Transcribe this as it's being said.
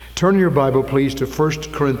Turn your Bible, please, to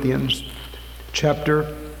 1 Corinthians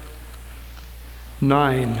chapter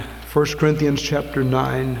 9. 1 Corinthians chapter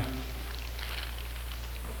 9.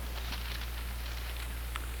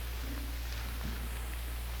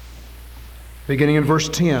 Beginning in verse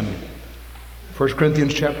 10. 1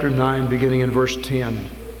 Corinthians chapter 9, beginning in verse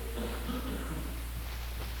 10.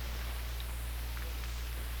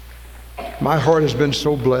 My heart has been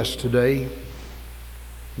so blessed today.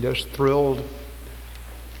 Just thrilled.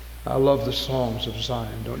 I love the songs of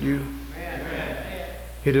Zion, don't you? Amen.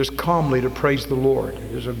 It is calmly to praise the Lord.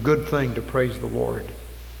 It is a good thing to praise the Lord.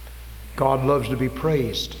 God loves to be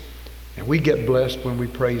praised, and we get blessed when we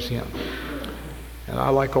praise Him. And I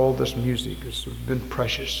like all this music. It's been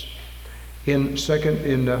precious. In 1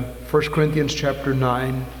 Corinthians chapter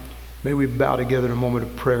 9, may we bow together in a moment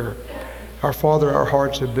of prayer. Our Father, our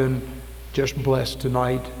hearts have been just blessed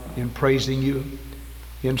tonight in praising You,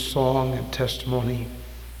 in song and testimony.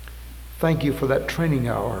 Thank You for that training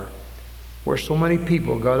hour where so many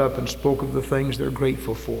people got up and spoke of the things they're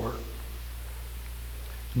grateful for.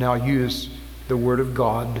 Now use the Word of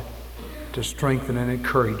God to strengthen and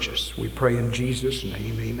encourage us. We pray in Jesus'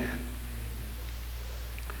 name, amen.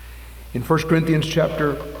 In 1 Corinthians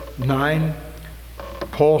chapter 9,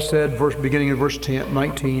 Paul said, beginning in verse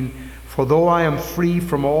 19, "For though I am free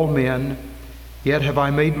from all men, yet have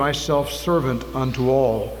I made myself servant unto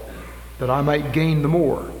all, that I might gain the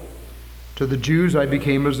more. To the Jews I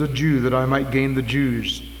became as a Jew, that I might gain the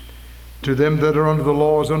Jews. To them that are under the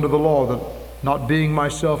law as under the law, that not being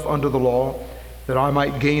myself under the law, that I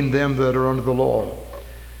might gain them that are under the law.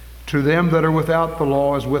 To them that are without the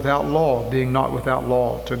law as without law, being not without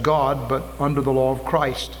law, to God, but under the law of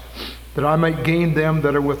Christ, that I might gain them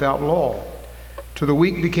that are without law. To the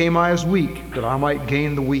weak became I as weak, that I might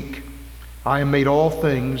gain the weak. I am made all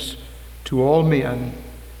things to all men,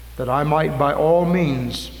 that I might by all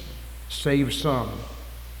means save some.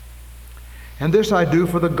 And this I do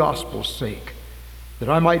for the gospel's sake, that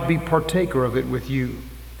I might be partaker of it with you.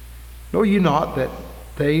 Know ye not that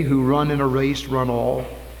they who run in a race run all,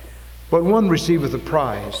 but one receiveth a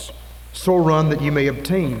prize? So run that ye may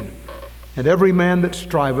obtain. And every man that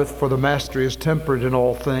striveth for the mastery is temperate in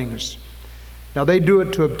all things. Now they do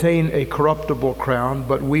it to obtain a corruptible crown,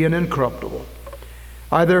 but we an incorruptible.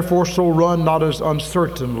 I therefore so run, not as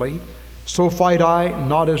uncertainly, so fight I,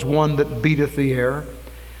 not as one that beateth the air,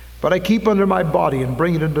 but I keep under my body and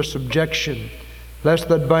bring it into subjection, lest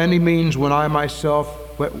that by any means when I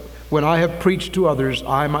have preached to others,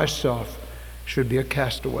 I myself should be a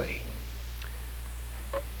castaway."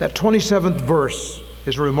 That 27th verse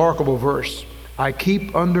is a remarkable verse. I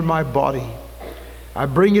keep under my body. I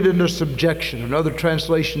bring it into subjection. Another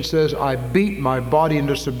translation says, I beat my body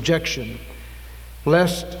into subjection,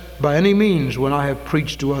 lest by any means when I have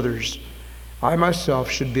preached to others, I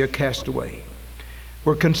myself should be a castaway.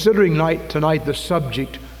 We're considering tonight the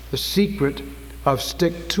subject, the secret of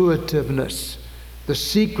stick-to-itiveness. The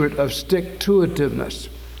secret of stick-to-itiveness.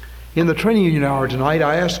 In the training union hour tonight,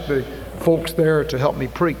 I asked the folks there to help me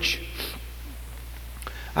preach.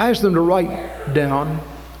 I asked them to write down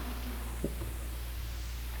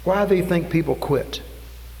why they think people quit.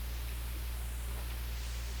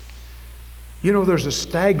 You know, there's a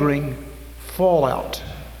staggering fallout.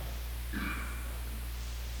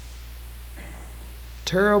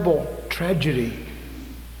 Terrible tragedy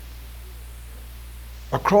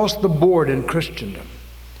across the board in Christendom.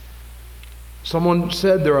 Someone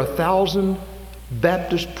said there are 1,000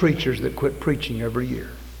 Baptist preachers that quit preaching every year.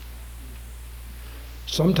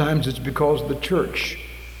 Sometimes it's because the church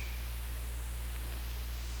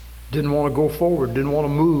didn't want to go forward, didn't want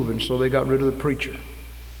to move, and so they got rid of the preacher.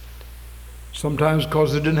 Sometimes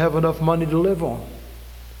because they didn't have enough money to live on,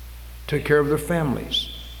 take care of their families.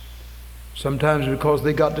 Sometimes because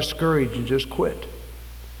they got discouraged and just quit.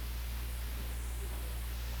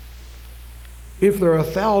 If there are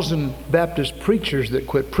 1,000 Baptist preachers that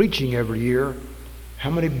quit preaching every year,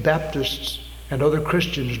 how many Baptists and other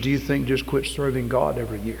Christians do you think just quit serving God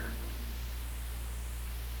every year?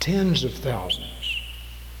 Tens of thousands.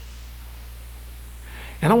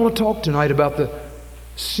 And I want to talk tonight about the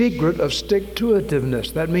secret of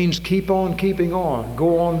stick-to-itiveness. That means keep on keeping on,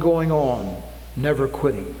 go on going on, never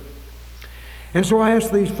quitting. And so I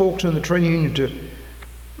asked these folks in the training union to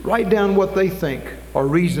write down what they think are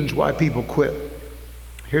reasons why people quit.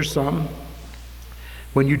 Here's some.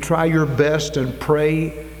 When you try your best and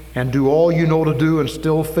pray and do all you know to do and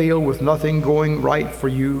still fail with nothing going right for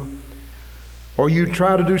you. Or you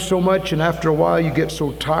try to do so much and after a while you get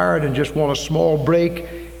so tired and just want a small break,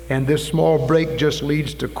 and this small break just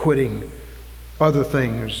leads to quitting other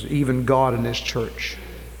things, even God and His church.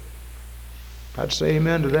 I'd say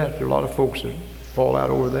amen to that. There are a lot of folks that fall out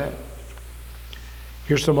over that.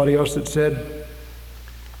 Here's somebody else that said,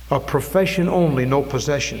 a profession only, no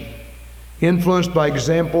possession. Influenced by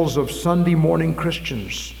examples of Sunday morning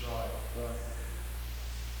Christians.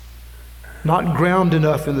 Not ground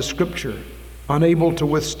enough in the Scripture. Unable to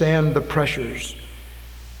withstand the pressures.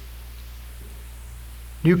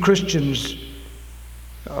 New Christians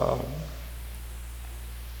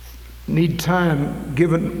need time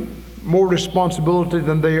given more responsibility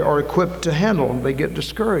than they are equipped to handle, and they get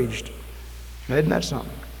discouraged. Isn't that something?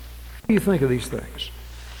 What do you think of these things?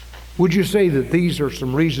 Would you say that these are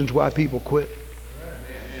some reasons why people quit?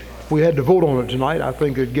 If we had to vote on it tonight, I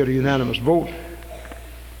think it'd get a unanimous vote.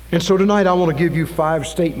 And so tonight I want to give you 5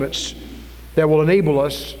 statements that will enable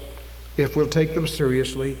us, if we'll take them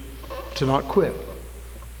seriously, to not quit.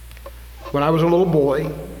 When I was a little boy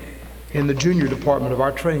in the junior department of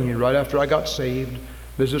our training unit, right after I got saved,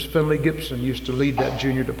 Mrs. Finley Gibson used to lead that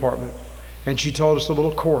junior department. And she taught us a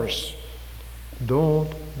little chorus. Don't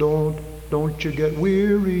you get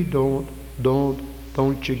weary, don't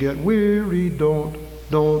you get weary, don't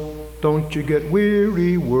you get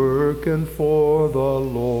weary working for the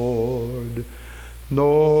Lord.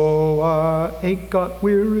 No, I ain't got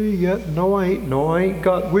weary yet, no I ain't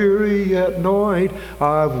got weary yet, no I ain't.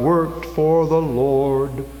 I've worked for the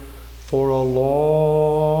Lord for a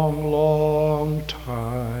long, long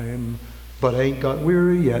time, but I ain't got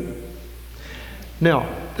weary yet. Now,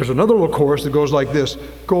 there's another little chorus that goes like this.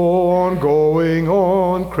 Go on going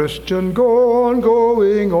on, Christian, go on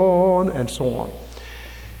going on, and so on.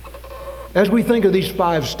 As we think of these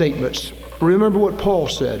 5 statements, remember what Paul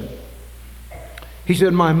said. He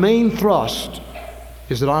said, my main thrust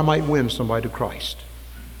is that I might win somebody to Christ.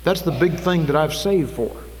 That's the big thing that I've saved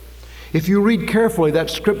for. If you read carefully that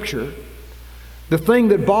scripture, the thing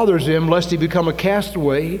that bothers him, lest he become a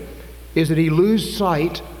castaway, is that he lose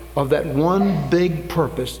sight of that one big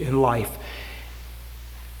purpose in life.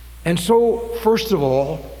 And so, first of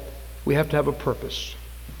all, we have to have a purpose.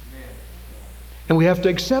 And we have to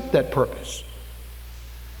accept that purpose.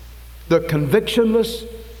 The convictionless,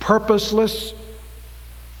 purposeless,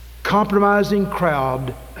 compromising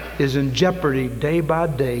crowd is in jeopardy day by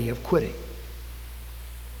day of quitting.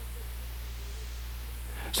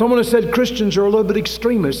 Someone has said Christians are a little bit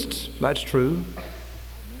extremists. That's true.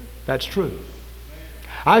 That's true.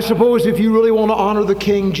 I suppose if you really want to honor the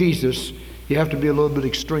King Jesus, you have to be a little bit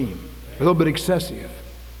extreme, a little bit excessive.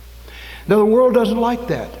 Now, the world doesn't like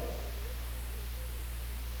that.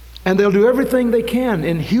 And they'll do everything they can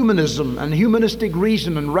in humanism and humanistic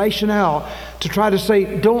reason and rationale to try to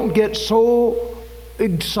say, don't get so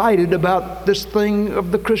excited about this thing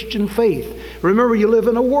of the Christian faith. Remember, you live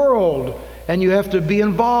in a world, and you have to be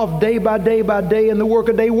involved day by day by day in the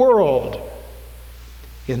workaday world.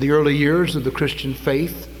 In the early years of the Christian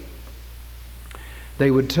faith,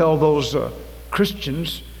 they would tell those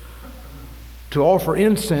Christians to offer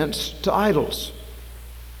incense to idols.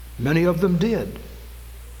 Many of them did.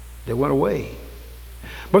 They went away.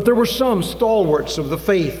 But there were some stalwarts of the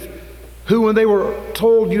faith who, when they were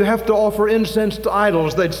told you have to offer incense to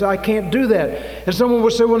idols, they'd say, I can't do that. And someone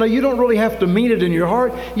would say, well, no, you don't really have to mean it in your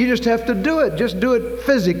heart. You just have to do it. Just do it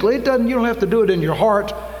physically. You don't have to do it in your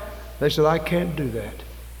heart. They said, I can't do that.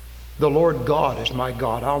 The Lord God is my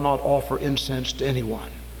God. I'll not offer incense to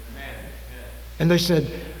anyone. And they said,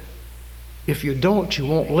 if you don't, you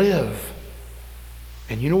won't live.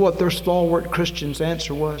 And you know what their stalwart Christian's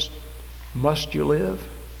answer was? Must you live?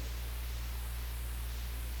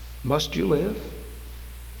 Must you live?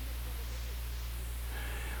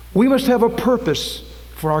 We must have a purpose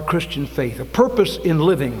for our Christian faith, a purpose in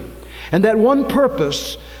living. And that one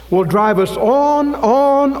purpose will drive us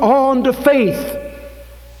on to faith.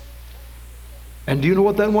 And do you know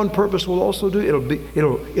what that one purpose will also do?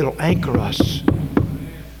 It'll anchor us.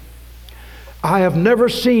 I have never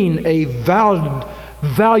seen a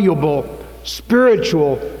valuable,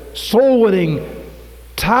 spiritual, soul-winning,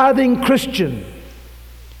 tithing Christian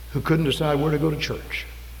who couldn't decide where to go to church.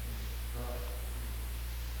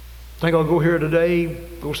 Think I'll go here today,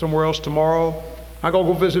 go somewhere else tomorrow. I'm going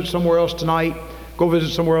to go visit somewhere else tonight, go visit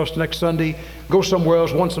somewhere else next Sunday, go somewhere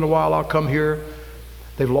else once in a while, I'll come here.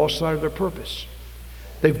 They've lost sight of their purpose.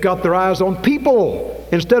 They've got their eyes on people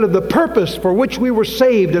instead of the purpose for which we were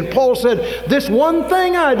saved. And Paul said, this one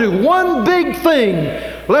thing I do, one big thing,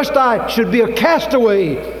 lest I should be a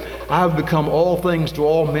castaway, I have become all things to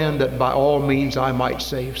all men, that by all means I might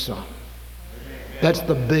save some. That's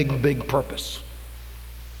the big, big purpose.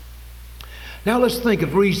 Now let's think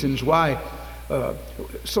of reasons why. I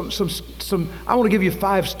want to give you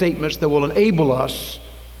 5 statements that will enable us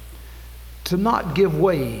to not give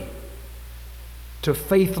way to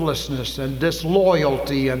faithlessness and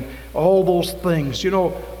disloyalty and all those things. You know,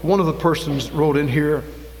 one of the persons wrote in here,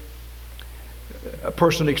 a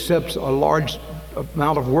person accepts a large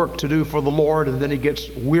amount of work to do for the Lord, and then he gets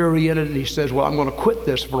weary in it, and he says, well, I'm going to quit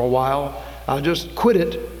this for a while. I'll just quit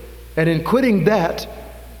it. And in quitting that,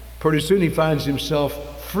 pretty soon he finds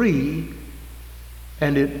himself free,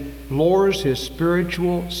 and it lowers his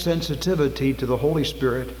spiritual sensitivity to the Holy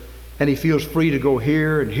Spirit, and he feels free to go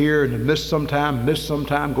here and miss some time,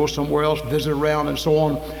 go somewhere else, visit around, and so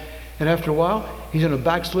on. And after a while, he's in a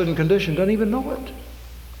backslidden condition, doesn't even know it.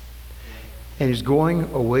 And he's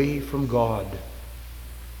going away from God.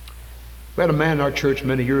 We had a man in our church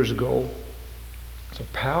many years ago. He's a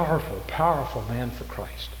powerful, powerful man for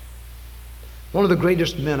Christ. One of the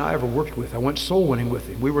greatest men I ever worked with. I went soul winning with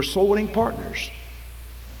him. We were soul winning partners.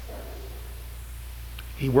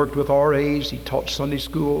 He worked with RAs. He taught Sunday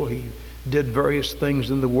school. He did various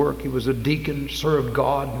things in the work. He was a deacon, served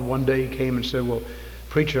God. And one day he came and said, well,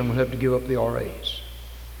 preacher, I'm going to have to give up the RAs.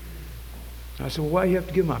 And I said, well, why do you have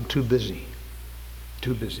to give them? I'm too busy.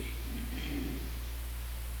 Too busy.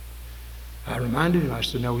 I reminded him, I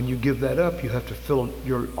said, now when you give that up, you have to fill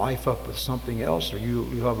your life up with something else, or you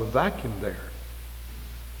have a vacuum there.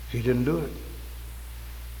 He didn't do it.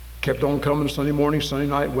 Kept on coming Sunday morning, Sunday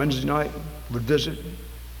night, Wednesday night, would visit.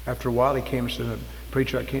 After a while he came and said,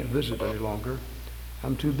 preacher, I can't visit any longer.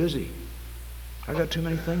 I'm too busy. I got too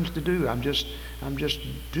many things to do. I'm just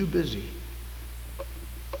too busy.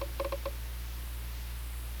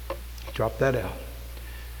 He dropped that out.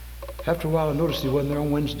 After a while I noticed he wasn't there on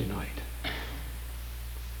Wednesday night.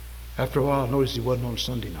 After a while I noticed he wasn't on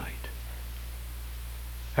Sunday night.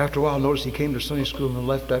 After a while I noticed he came to Sunday school and then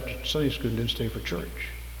left after Sunday school and didn't stay for church.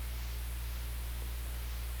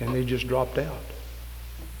 And they just dropped out.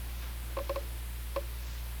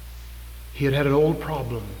 He had had an old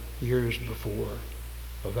problem years before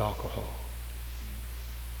of alcohol.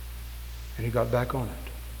 And he got back on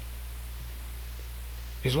it.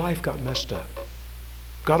 His life got messed up.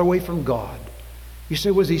 Got away from God. You say,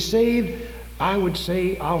 was he saved? I would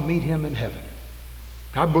say I'll meet him in heaven.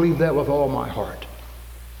 I believe that with all my heart.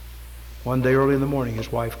 One day early in the morning,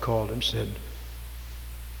 his wife called and said,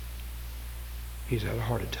 he's had a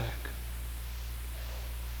heart attack.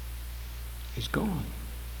 He's gone.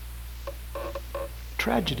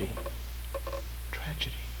 Tragedy.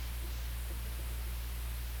 Tragedy.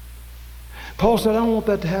 Paul said, I don't want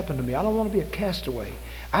that to happen to me. I don't want to be a castaway.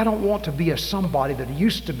 I don't want to be a somebody that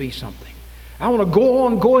used to be something. I want to go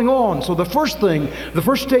on going on. So the first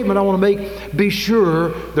statement I want to make, be sure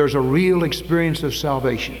there's a real experience of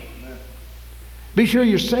salvation. Be sure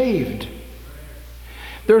you're saved.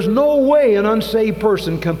 There's no way an unsaved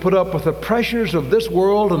person can put up with the pressures of this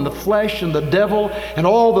world and the flesh and the devil and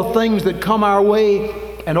all the things that come our way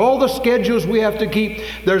and all the schedules we have to keep.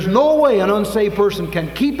 There's no way an unsaved person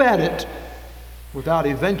can keep at it without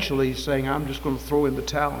eventually saying, I'm just going to throw in the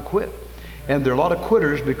towel and quit. And there are a lot of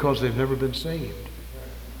quitters because they've never been saved.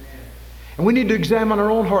 And we need to examine our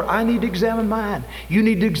own heart. I need to examine mine. You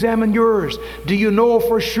need to examine yours. Do you know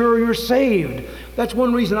for sure you're saved? That's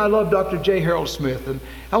one reason I love Dr. J. Harold Smith. And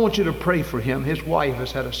I want you to pray for him. His wife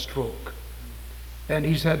has had a stroke. And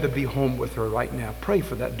he's had to be home with her right now. Pray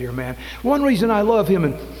for that dear man. One reason I love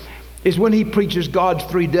him is when he preaches God's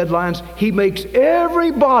 3 deadlines, he makes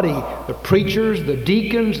everybody, the preachers, the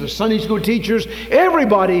deacons, the Sunday school teachers,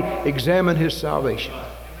 everybody examine his salvation.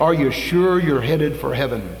 Are you sure you're headed for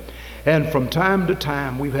heaven? And from time to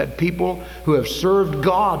time, we've had people who have served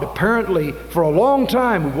God apparently for a long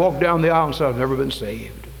time who walk down the aisle and say, I've never been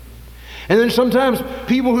saved. And then sometimes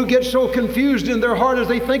people who get so confused in their heart as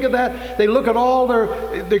they think of that, they look at all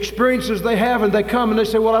the experiences they have and they come and they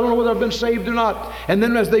say, well, I don't know whether I've been saved or not. And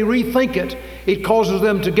then as they rethink it, it causes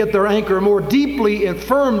them to get their anchor more deeply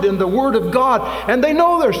affirmed in the Word of God, and they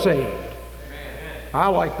know they're saved. I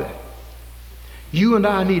like that. You and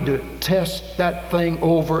I need to test that thing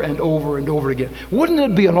over and over and over again. Wouldn't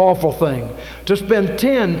it be an awful thing to spend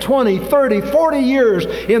 10, 20, 30, 40 years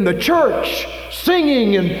in the church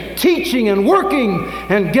singing and teaching and working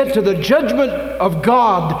and get to the judgment of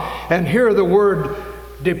God and hear the word,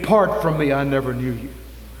 depart from me, I never knew you?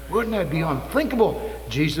 Wouldn't that be unthinkable?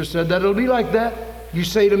 Jesus said that it'll be like that. You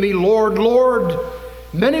say to me, Lord, Lord.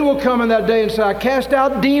 Many will come in that day and say, I cast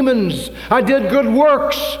out demons. I did good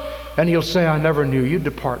works. And he'll say, I never knew you.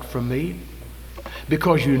 Depart from me.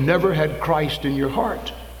 Because you never had Christ in your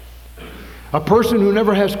heart. A person who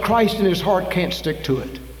never has Christ in his heart can't stick to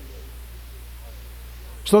it.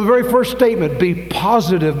 So the very first statement, be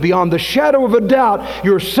positive beyond the shadow of a doubt.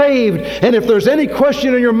 You're saved. And if there's any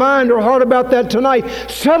question in your mind or heart about that tonight,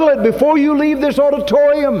 settle it before you leave this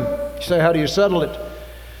auditorium. You say, how do you settle it?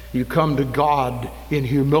 You come to God in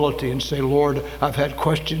humility and say, Lord, I've had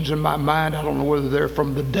questions in my mind. I don't know whether they're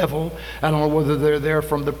from the devil. I don't know whether they're there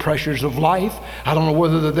from the pressures of life. I don't know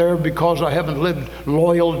whether they're there because I haven't lived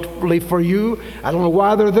loyally for you. I don't know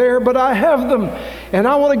why they're there, but I have them. And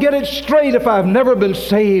I want to get it straight. If I've never been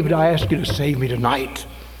saved, I ask you to save me tonight.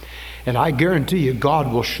 And I guarantee you,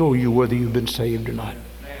 God will show you whether you've been saved or not.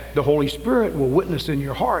 The Holy Spirit will witness in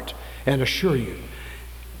your heart and assure you.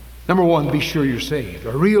 Number one, be sure you're saved.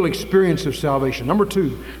 A real experience of salvation. Number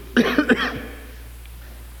two,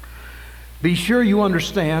 be sure you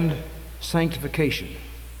understand sanctification.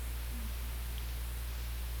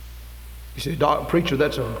 You say, preacher,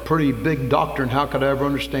 that's a pretty big doctrine. How could I ever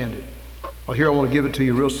understand it? Well, here I want to give it to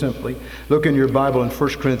you real simply. Look in your Bible in 1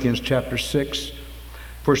 Corinthians chapter 6,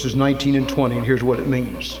 verses 19 and 20, and here's what it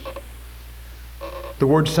means. The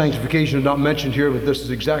word sanctification is not mentioned here, but this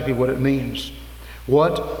is exactly what it means.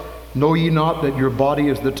 What? Know ye not that your body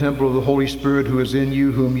is the temple of the Holy Spirit who is in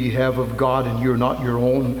you, whom ye have of God, and you are not your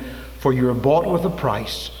own? For you are bought with a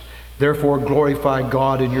price. Therefore glorify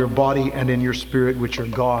God in your body and in your spirit, which are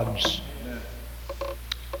God's.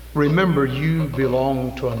 Remember, you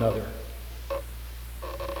belong to another.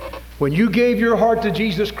 When you gave your heart to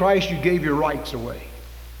Jesus Christ, you gave your rights away.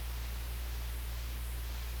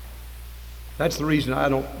 That's the reason I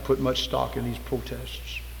don't put much stock in these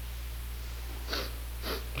protests.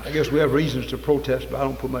 I guess we have reasons to protest, but I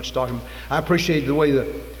don't put much stock in them. I appreciate the way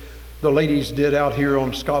the ladies did out here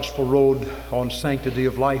on Scottsville Road on Sanctity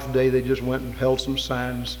of Life Day. They just went and held some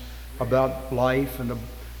signs about life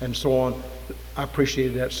and so on. I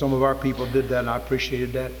appreciated that. Some of our people did that, and I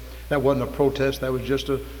appreciated that. That wasn't a protest. That was just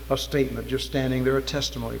a statement, just standing there, a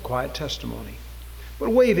testimony, quiet testimony. But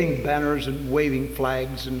waving banners and waving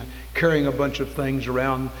flags and carrying a bunch of things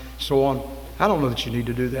around, so on, I don't know that you need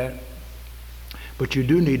to do that. But you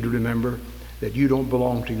do need to remember that you don't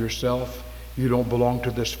belong to yourself. You don't belong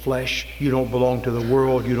to this flesh. You don't belong to the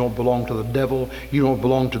world. You don't belong to the devil. You don't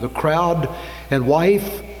belong to the crowd. And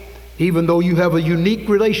wife, even though you have a unique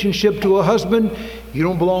relationship to a husband, you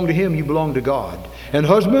don't belong to him. You belong to God. And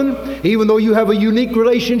husband, even though you have a unique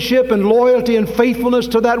relationship and loyalty and faithfulness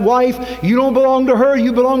to that wife, you don't belong to her.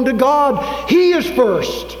 You belong to God. He is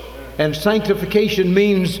first. And sanctification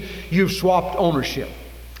means you've swapped ownership.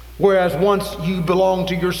 Whereas once you belonged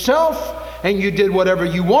to yourself and you did whatever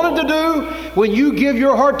you wanted to do, when you give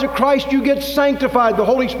your heart to Christ, you get sanctified. The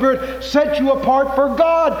Holy Spirit sets you apart for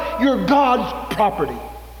God. You're God's property.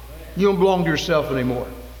 You don't belong to yourself anymore.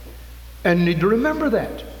 And you need to remember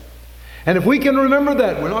that. And if we can remember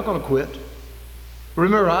that, we're not going to quit.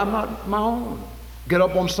 Remember, I'm not my own. Get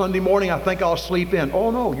up on Sunday morning, I think I'll sleep in.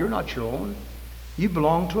 Oh no, you're not your own. You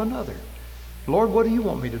belong to another. Lord, what do you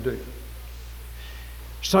want me to do?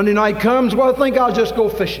 Sunday night comes, well, I think I'll just go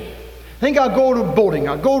fishing. I think I'll go to boating.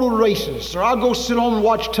 I'll go to races. Or I'll go sit home and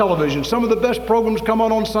watch television. Some of the best programs come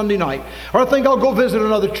on Sunday night. Or I think I'll go visit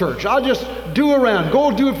another church. I'll just do around.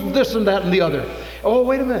 Go do this and that and the other. Oh,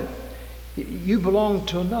 wait a minute. You belong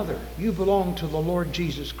to another. You belong to the Lord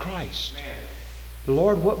Jesus Christ.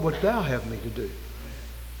 Lord, what would thou have me to do?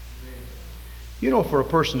 You know, for a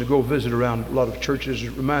person to go visit around a lot of churches,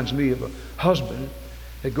 it reminds me of a husband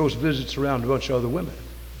that goes visits around a bunch of other women.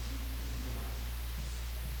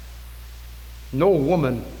 No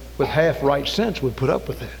woman with half right sense would put up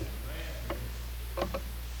with that.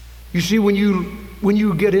 You see, when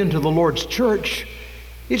you get into the Lord's church,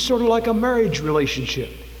 it's sort of like a marriage relationship.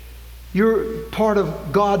 You're part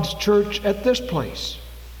of God's church at this place.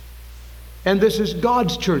 And this is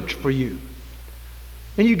God's church for you.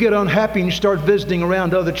 And you get unhappy and you start visiting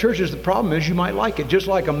around other churches. The problem is you might like it. Just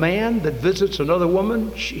like a man that visits another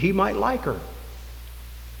woman, he might like her.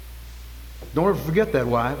 Don't ever forget that,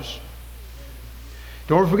 wives.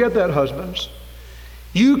 Don't ever forget that, husbands.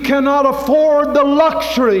 You cannot afford the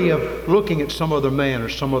luxury of looking at some other man or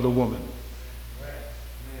some other woman.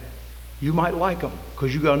 You might like them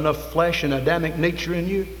because you got enough flesh and Adamic nature in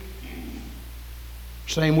you.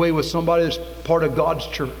 Same way with somebody that's part of God's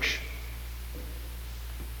church.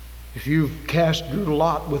 If you've cast your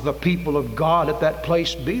lot with the people of God at that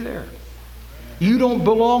place, be there. You don't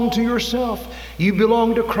belong to yourself. You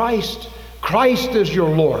belong to Christ. Christ is your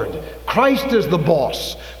Lord. Christ is the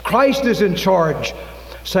boss. Christ is in charge.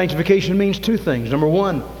 Sanctification means two things. Number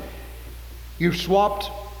one, you've swapped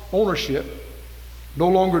ownership. No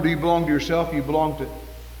longer do you belong to yourself, you belong to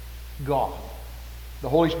God. The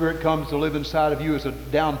Holy Spirit comes to live inside of you as a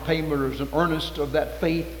down payment or as an earnest of that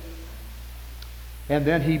faith. And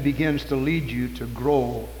then He begins to lead you to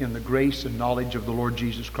grow in the grace and knowledge of the Lord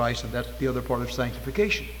Jesus Christ. And that's the other part of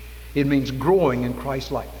sanctification. It means growing in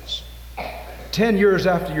Christ likeness. 10 years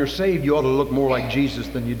after you're saved, you ought to look more like Jesus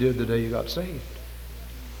than you did the day you got saved.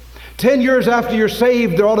 10 years after you're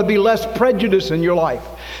saved, there ought to be less prejudice in your life.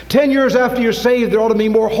 10 years after you're saved, there ought to be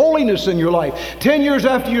more holiness in your life. 10 years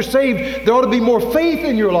after you're saved, there ought to be more faith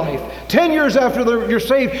in your life. 10 years after you're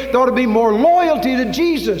saved, there ought to be more loyalty to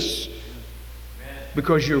Jesus.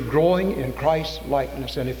 Because you're growing in Christ's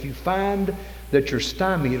likeness. And if you find that you're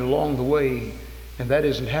stymied along the way and that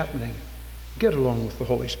isn't happening, get along with the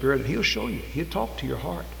Holy Spirit and He'll show you. He'll talk to your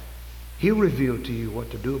heart. He'll reveal to you what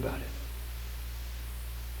to do about it.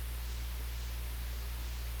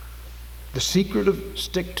 The secret of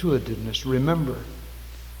stick-to-itiveness, remember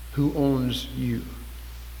who owns you.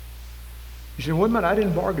 You say, wait a minute, I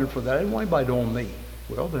didn't bargain for that. I didn't want anybody to own me.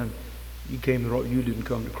 Well, then you didn't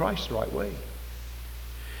come to Christ the right way.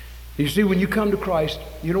 You see, when you come to Christ,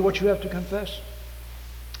 you know what you have to confess?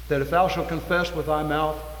 That if thou shalt confess with thy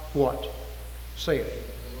mouth, what? Say it.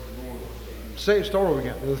 Say it, start over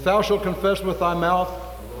again. If thou shalt confess with thy mouth,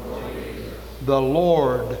 the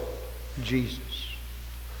Lord Jesus.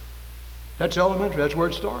 That's elementary. That's where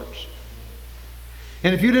it starts.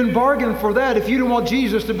 And if you didn't bargain for that, if you didn't want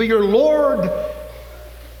Jesus to be your Lord,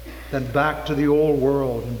 then back to the old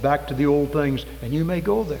world and back to the old things, and you may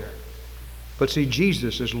go there. But see,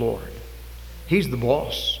 Jesus is Lord. He's the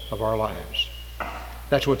boss of our lives.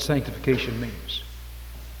 That's what sanctification means.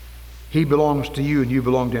 He belongs to you and you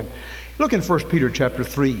belong to Him. Look in 1 Peter chapter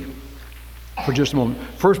 3 for just a moment.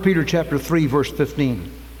 1 Peter chapter 3, verse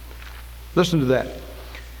 15. Listen to that.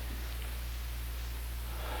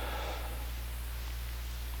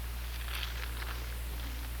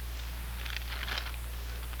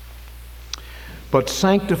 But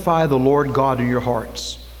sanctify the Lord God in your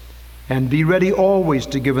hearts, and be ready always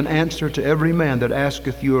to give an answer to every man that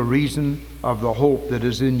asketh you a reason of the hope that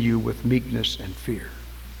is in you with meekness and fear.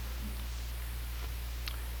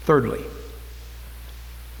 Thirdly,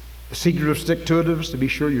 the secret of stick-to-it is to be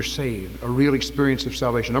sure you're saved, a real experience of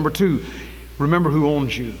salvation. Number two, remember who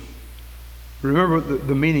owns you. Remember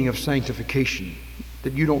the meaning of sanctification,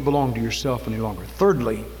 that you don't belong to yourself any longer.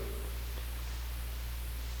 Thirdly,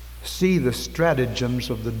 see the stratagems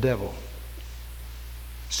of the devil.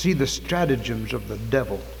 See the stratagems of the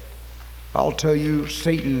devil. I'll tell you,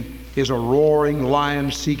 Satan is a roaring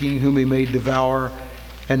lion seeking whom he may devour,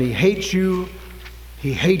 and he hates you.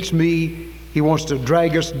 He hates me. He wants to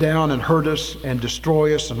drag us down and hurt us and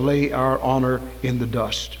destroy us and lay our honor in the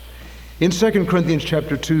dust. In 2 Corinthians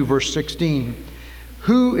chapter 2, verse 16,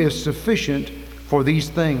 who is sufficient for these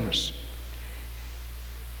things?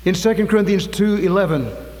 In 2 Corinthians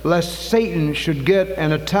 2:11, lest Satan should get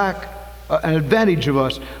an advantage of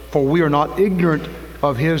us, for we are not ignorant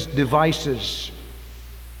of his devices.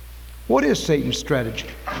 What is Satan's strategy?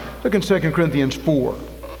 Look in 2 Corinthians 4.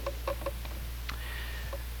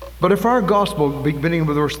 But if our gospel, beginning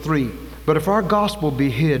with verse 3, but if our gospel be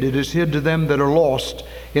hid, it is hid to them that are lost,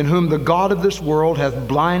 in whom the God of this world hath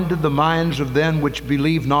blinded the minds of them which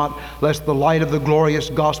believe not, lest the light of the glorious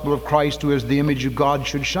gospel of Christ, who is the image of God,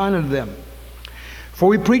 should shine unto them. For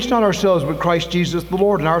we preach not ourselves, but Christ Jesus the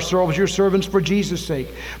Lord, and ourselves your servants for Jesus' sake.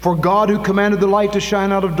 For God, who commanded the light to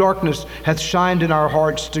shine out of darkness, hath shined in our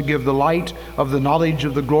hearts to give the light of the knowledge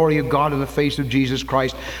of the glory of God in the face of Jesus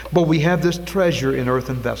Christ. But we have this treasure in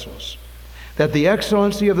earthen vessels, that the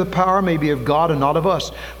excellency of the power may be of God and not of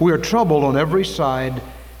us. We are troubled on every side,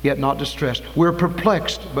 yet not distressed. We are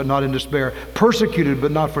perplexed, but not in despair. Persecuted, but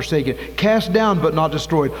not forsaken. Cast down, but not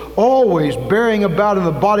destroyed. Always bearing about in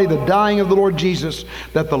the body the dying of the Lord Jesus,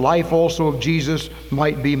 that the life also of Jesus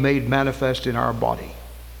might be made manifest in our body.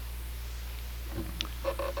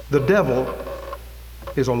 The devil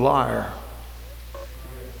is a liar.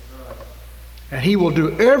 And he will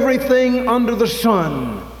do everything under the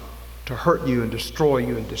sun to hurt you and destroy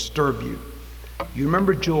you and disturb you. You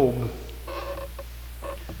remember Job?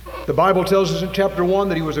 The Bible tells us in chapter 1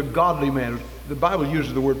 that he was a godly man. The Bible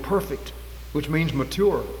uses the word perfect, which means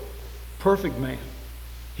mature. Perfect man.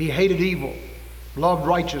 He hated evil, loved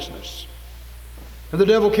righteousness. And the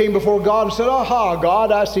devil came before God and said, aha,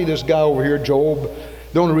 God, I see this guy over here, Job.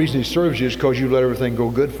 The only reason he serves you is because you let everything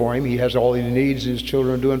go good for him. He has all he needs. His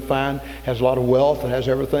children are doing fine, has a lot of wealth, and has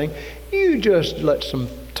everything. You just let some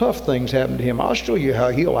tough things happen to him. I'll show you how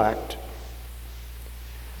he'll act.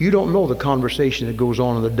 You don't know the conversation that goes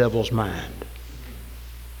on in the devil's mind.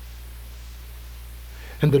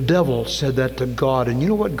 And the devil said that to God. And you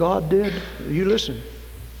know what God did? You listen.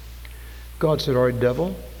 God said, all right,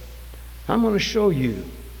 devil, I'm going to show you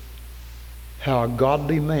how a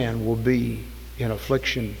godly man will be in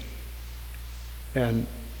affliction and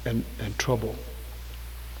trouble.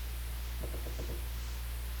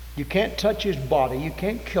 You can't touch his body. You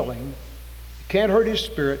can't kill him. You can't hurt his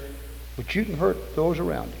spirit, but you can hurt those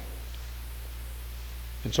around him.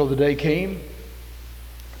 And so the day came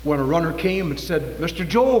when a runner came and said, Mr.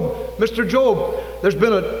 Job, there's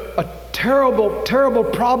been a terrible, terrible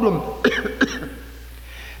problem.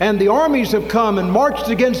 And the armies have come and marched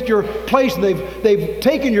against your place, and they've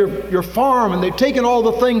taken your farm, and they've taken all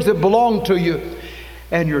the things that belong to you,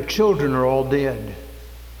 and your children are all dead.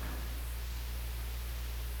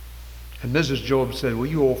 And Mrs. Job said, well,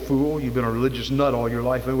 you old fool, you've been a religious nut all your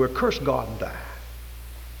life, and we'll curse God and die.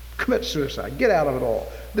 Commit suicide. Get out of it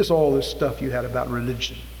all. All this stuff you had about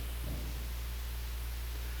religion.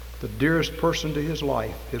 The dearest person to his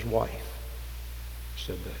life, his wife,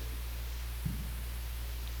 said that.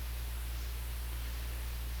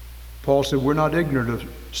 Paul said, we're not ignorant of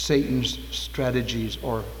Satan's strategies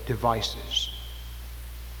or devices.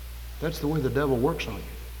 That's the way the devil works on you.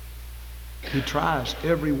 He tries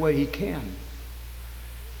every way he can.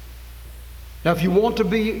 Now, if you want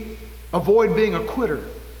to avoid being a quitter,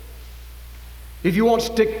 if you want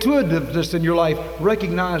stick-to-itiveness in your life,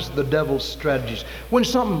 recognize the devil's strategies. When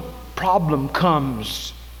some problem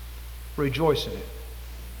comes, rejoice in it.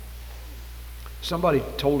 Somebody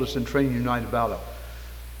told us in Training United about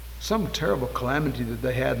some terrible calamity that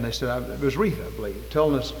they had, and they said, it was Retha, I believe,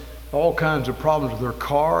 telling us all kinds of problems with her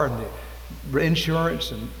car and the insurance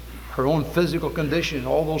and her own physical condition and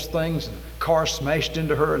all those things. And the car smashed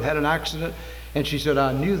into her and had an accident. And she said,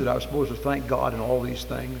 I knew that I was supposed to thank God in all these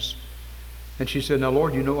things. And she said, now,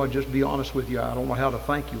 Lord, you know, I'll just be honest with you. I don't know how to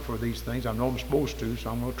thank you for these things. I know I'm supposed to,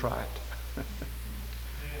 so I'm going to try it.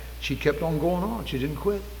 She kept on going on. She didn't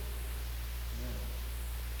quit.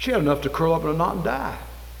 She had enough to curl up in a knot and die.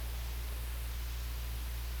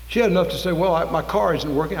 She had enough to say, well, my car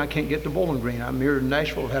isn't working. I can't get to Bowling Green. I'm here in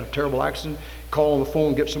Nashville. I had a terrible accident. Call on the phone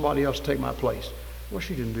and get somebody else to take my place. Well,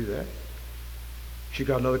 she didn't do that. She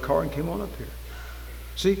got another car and came on up here.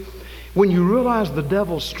 See, when you realize the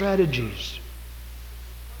devil's strategies,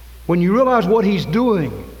 when you realize what he's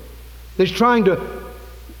doing, he's trying to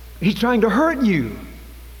hurt you.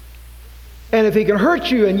 And if he can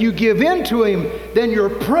hurt you and you give in to him, then you're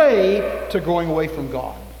prey to going away from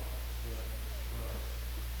God.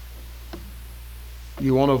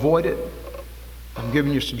 You want to avoid it? I'm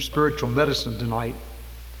giving you some spiritual medicine tonight.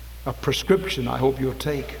 A prescription I hope you'll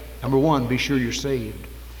take. Number one, be sure you're saved.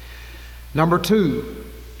 Number two,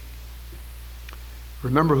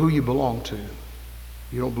 remember who you belong to.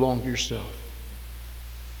 You don't belong to yourself.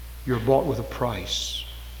 You're bought with a price.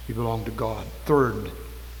 You belong to God. Third,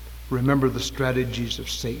 remember the strategies of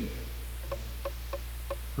Satan.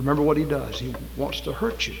 Remember what he does. He wants to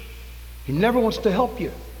hurt you. He never wants to help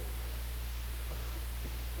you.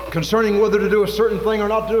 Concerning whether to do a certain thing or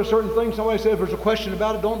not to do a certain thing, somebody said, if there's a question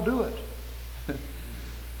about it, don't do it.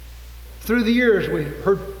 Through the years, we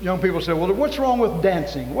heard young people say, well, what's wrong with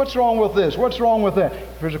dancing? What's wrong with this? What's wrong with that?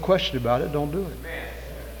 If there's a question about it, don't do it.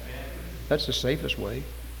 That's the safest way.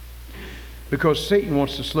 Because Satan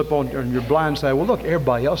wants to slip on your blind side. Well, look,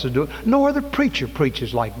 everybody else is doing it. No other preacher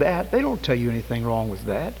preaches like that. They don't tell you anything wrong with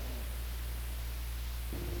that.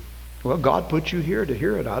 Well, God put you here to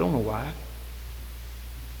hear it. I don't know why.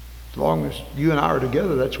 As long as you and I are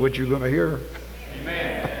together, that's what you're going to hear.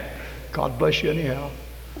 Amen. God bless you anyhow.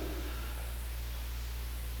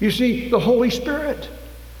 You see, the Holy Spirit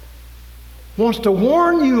wants to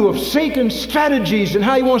warn you of Satan's strategies and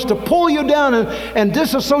how he wants to pull you down and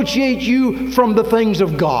disassociate you from the things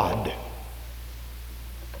of God.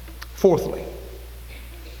 Fourthly,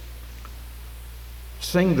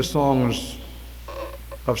 sing the songs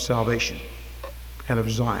of salvation and of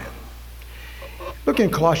Zion. Look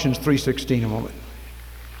in Colossians 3:16 a moment.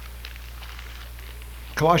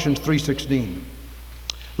 Colossians 3:16.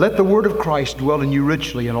 Let the word of Christ dwell in you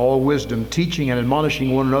richly in all wisdom, teaching and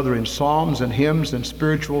admonishing one another in psalms and hymns and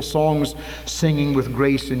spiritual songs, singing with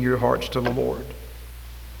grace in your hearts to the Lord.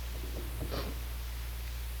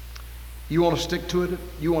 You want to stick to it?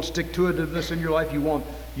 You want stick-to-itiveness in your life? You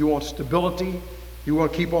want stability? You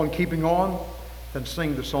want to keep on keeping on? Then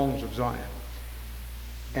sing the songs of Zion.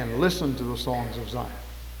 And listen to the songs of Zion.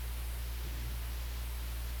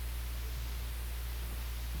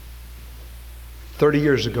 "30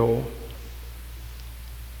 years ago,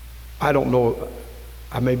 I don't know,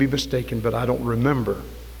 I may be mistaken, but I don't remember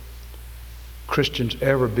Christians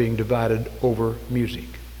ever being divided over music.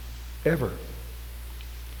 Ever.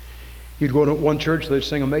 You'd go to one church, they'd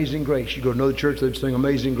sing Amazing Grace. You'd go to another church, they'd sing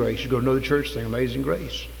Amazing Grace. You'd go to another church, sing Amazing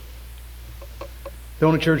Grace. The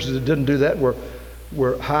only churches that didn't do that were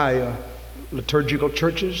high liturgical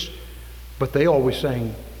churches, but they always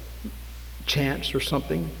sang chants or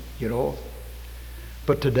something, you know.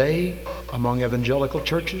 But today, among evangelical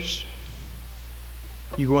churches,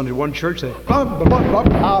 You go into one church, they blah, blah, blah, blah,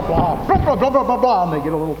 blah, blah, blah, blah, blah, blah, blah, blah, and they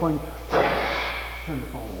get a little thing. Turn the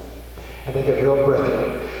phone on. And they get real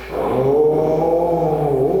breathy. Oh,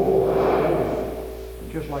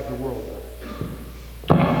 just like the world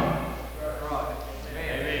does.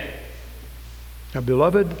 Now,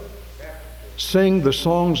 beloved, sing the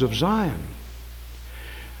songs of Zion.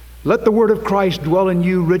 Let the word of Christ dwell in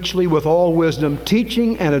you richly with all wisdom,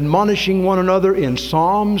 teaching and admonishing one another in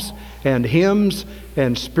psalms and hymns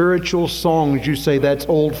and spiritual songs. You say that's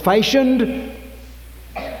old-fashioned?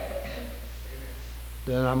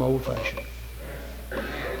 Then I'm old-fashioned.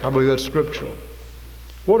 I believe that's scriptural.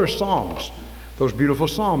 What are psalms? Those beautiful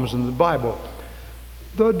psalms in the Bible.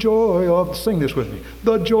 The joy of, sing this with me.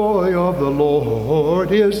 The joy of the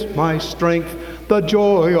Lord is my strength. The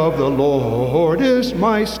joy of the Lord is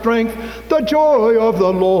my strength. The joy of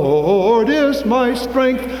the Lord is my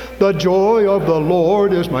strength. The joy of the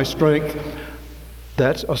Lord is my strength.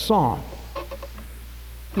 That's a psalm.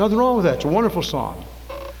 Nothing wrong with that. It's a wonderful psalm.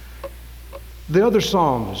 There are other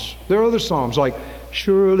psalms like,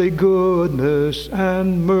 surely goodness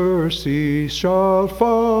and mercy shall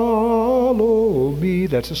follow me.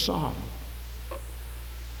 That's a psalm.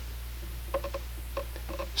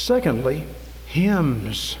 Secondly,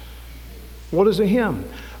 hymns. What is a hymn?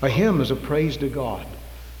 A hymn is a praise to God.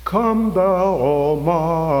 Come thou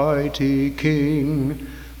almighty King,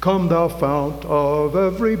 come thou fount of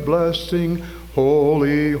every blessing,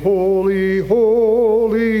 holy, holy,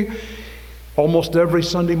 holy. Almost every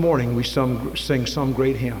Sunday morning we sing some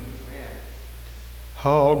great hymn.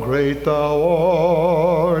 How great thou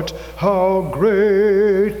art, how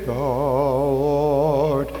great thou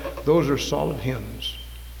art. Those are solid hymns.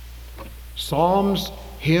 Psalms,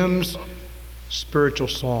 hymns, spiritual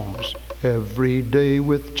songs. Every day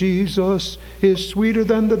with Jesus is sweeter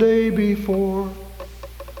than the day before.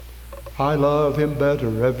 I love him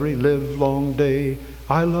better every livelong day.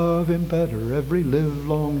 I love him better every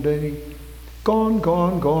livelong day. Gone,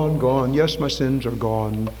 gone, gone, gone. Yes, my sins are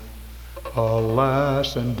gone.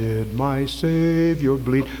 Alas, and did my Savior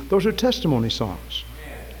bleed. Those are testimony songs.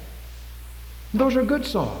 Those are good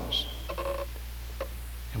songs.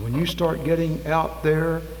 And when you start getting out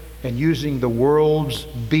there and using the world's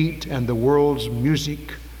beat and the world's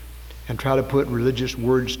music and try to put religious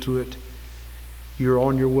words to it, you're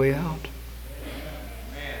on your way out.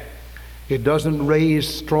 It doesn't raise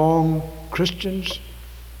strong Christians.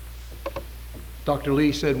 Dr.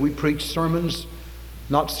 Lee said we preach sermons,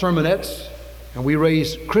 not sermonettes, and we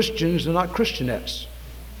raise Christians and not Christianettes.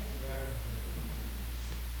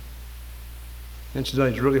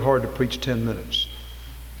 Incidentally, it's really hard to preach 10 minutes.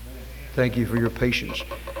 Thank you for your patience.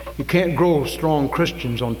 You can't grow strong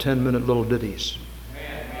Christians on 10-minute little ditties.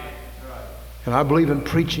 And I believe in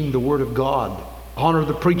preaching the Word of God. Honor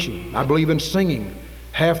the preaching. I believe in singing.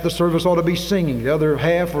 Half the service ought to be singing. The other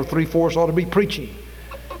half or 3/4 ought to be preaching.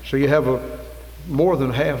 So you have more than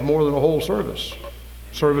a whole service.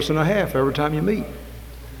 Service and a half every time you meet.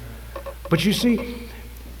 But you see,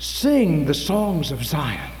 sing the songs of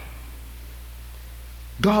Zion.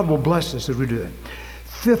 God will bless us as we do it.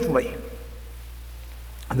 Fifthly,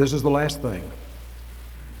 and this is the last thing,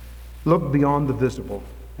 look beyond the visible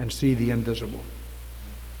and see the invisible.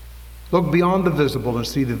 Look beyond the visible and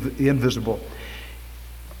see the invisible.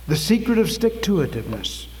 The secret of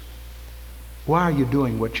stick-to-itiveness. Why are you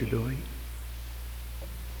doing what you're doing?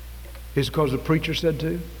 Is it because the preacher said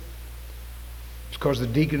to? It's because the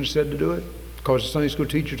deacon said to do it? Because the Sunday school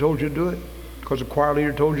teacher told you to do it? Because the choir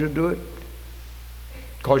leader told you to do it?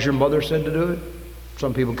 Because your mother said to do it?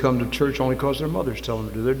 Some people come to church only because their mothers tell them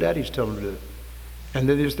to do it, their daddies tell them to do it. And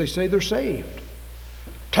then they say they're saved.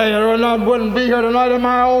 Tell you I wouldn't be here tonight if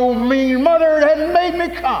my old mean mother hadn't made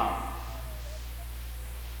me come.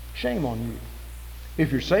 Shame on you.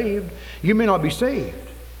 If you're saved, you may not be saved.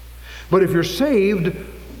 But if you're saved,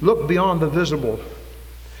 look beyond the visible.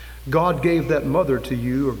 God gave that mother to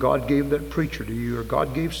you, or God gave that preacher to you, or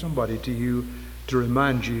God gave somebody to you to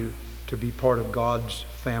remind you to be part of God's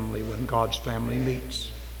family when God's family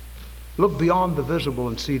meets. Look beyond the visible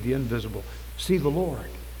and see the invisible. See the Lord.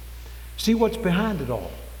 See what's behind it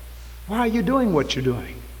all. Why are you doing what you're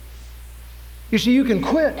doing? You see, you can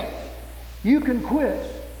quit. You can quit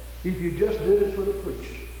if you just did it for the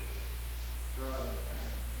preacher.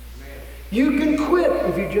 You can quit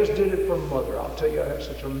if you just did it for mother. I'll tell you, I had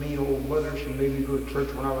such a mean old mother. She made me go to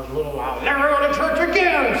church when I was little. I'll never go to church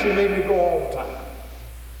again. She made me go all the time.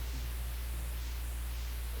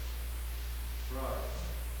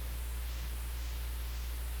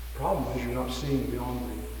 Problem is you're not seeing beyond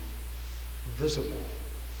the visible.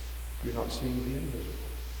 You're not seeing the invisible.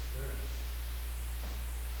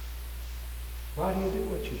 Why do you do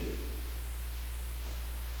what you do?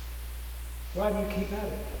 Why do you keep at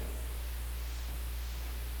it?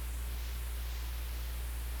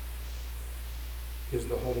 Is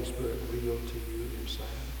the Holy Spirit real to you inside?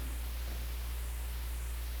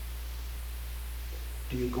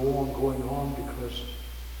 Do you go on going on because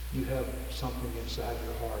you have something inside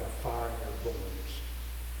your heart, a fire in your bones?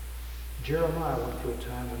 Jeremiah went through a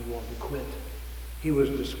time when he wanted to quit. He was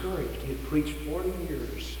discouraged. He had preached 40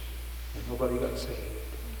 years and nobody got saved.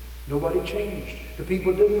 Nobody changed. The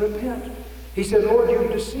people didn't repent. He said, Lord,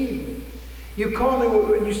 you've deceived me. You called me,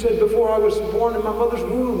 and you said before I was born in my mother's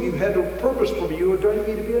womb, you had a purpose for me. You ordained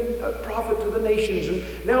me to be a prophet to the nations. And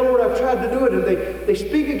now, Lord, I've tried to do it, and they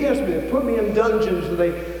speak against me. They put me in dungeons, and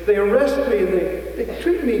they arrest me, and they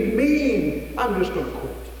treat me mean. I'm just going to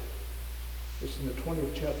quit. It's in the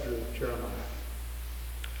 20th chapter of Jeremiah.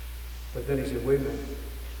 But then he said, wait a minute.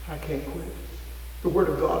 I can't quit. The Word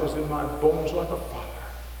of God is in my bones like a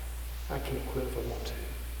fire. I can't quit if I want to.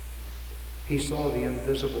 He saw the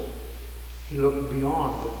invisible. He looked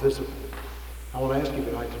beyond the visible. I want to ask you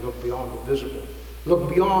tonight to look beyond the visible. Look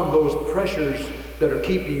beyond those pressures that are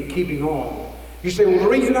keeping on. You say, well, the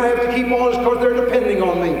reason I have to keep on is because they're depending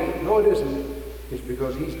on me. No, it isn't. It's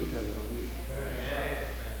because He's depending on you.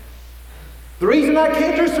 The reason I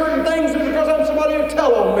can't do certain things is because I'm somebody to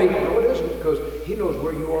tell on me. No, it isn't, because He knows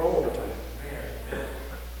where you are all the time.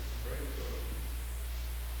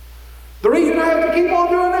 The reason I have to keep on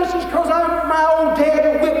doing this is because my old dad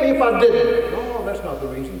would whip me if I didn't. No, that's not the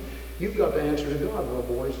reason. You've got to answer to God, little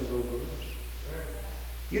boys and little girls.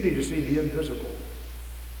 You need to see the invisible.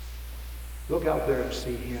 Look out there and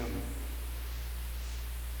see Him.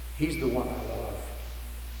 He's the one I love.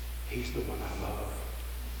 He's the one I love.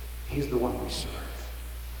 He's the one we serve.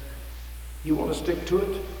 You want to stick to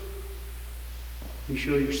it? Be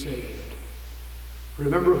sure you're saved.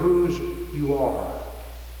 Remember whose you are.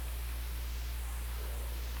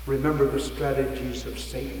 Remember the strategies of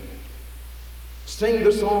Satan. Sing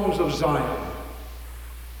the songs of Zion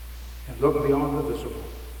and look beyond the visible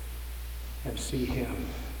and see Him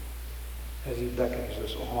as He beckons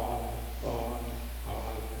us on.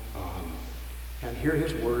 And hear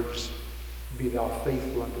His words, be thou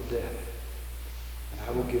faithful unto death, and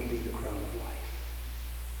I will give thee the crown of life.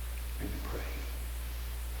 And pray.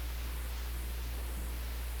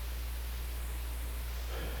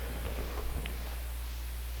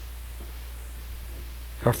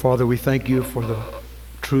 Our Father, we thank You for the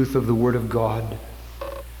truth of the Word of God.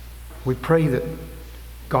 We pray that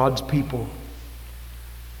God's people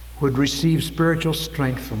would receive spiritual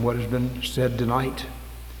strength from what has been said tonight.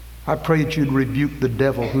 I pray that You'd rebuke the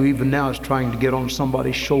devil who even now is trying to get on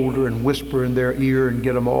somebody's shoulder and whisper in their ear and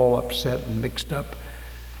get them all upset and mixed up.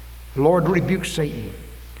 Lord, rebuke Satan.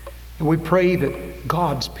 And we pray that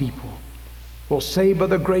God's people will say, by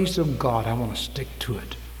the grace of God, I want to stick to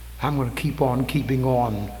it. I'm going to keep on keeping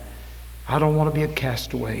on. I don't want to be a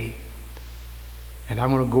castaway. And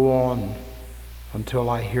I'm going to go on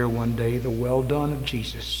until I hear one day the well done of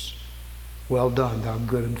Jesus. Well done, thou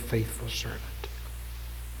good and faithful servant.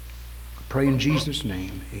 I pray in Jesus'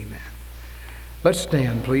 name, amen. Let's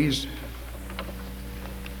stand, please.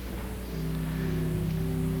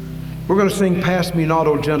 We're going to sing Pass Me Not,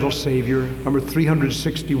 O Gentle Savior, number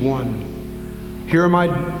 361. Hear my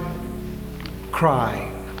cry.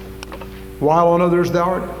 While on others thou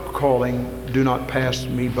art calling, do not pass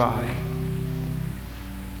me by.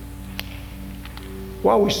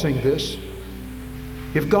 While we sing this,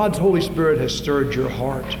 if God's Holy Spirit has stirred your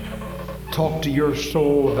heart, talked to your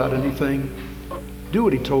soul about anything, do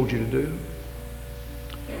what He told you to do.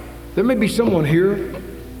 There may be someone here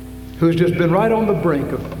who has just been right on the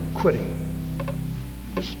brink of quitting.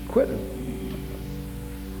 Just quitting.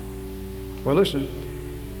 Well, listen.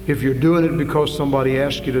 If you're doing it because somebody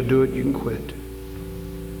asked you to do it, you can quit.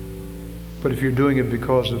 But if you're doing it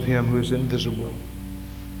because of Him who is invisible,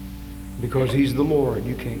 because He's the Lord,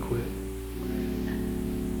 you can't quit.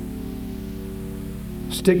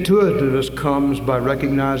 Stick to it. This comes by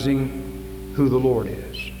recognizing who the Lord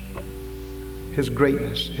is, His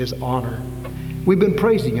greatness, His honor. We've been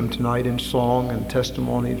praising Him tonight in song and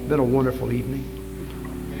testimony. It's been a wonderful evening.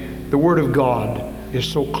 The Word of God is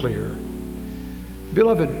so clear.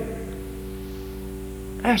 Beloved,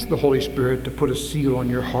 ask the Holy Spirit to put a seal on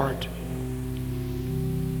your heart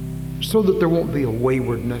so that there won't be a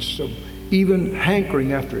waywardness of even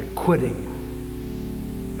hankering after it,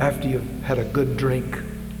 quitting after you've had a good drink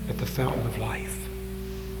at the fountain of life.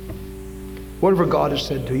 Whatever God has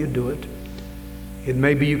said to you, do it. It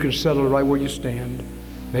may be you can settle it right where you stand.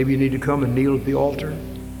 Maybe you need to come and kneel at the altar.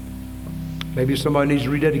 Maybe somebody needs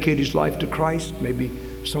to rededicate his life to Christ. Maybe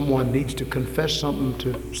someone needs to confess something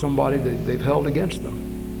to somebody that they've held against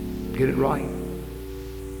them. Get it right.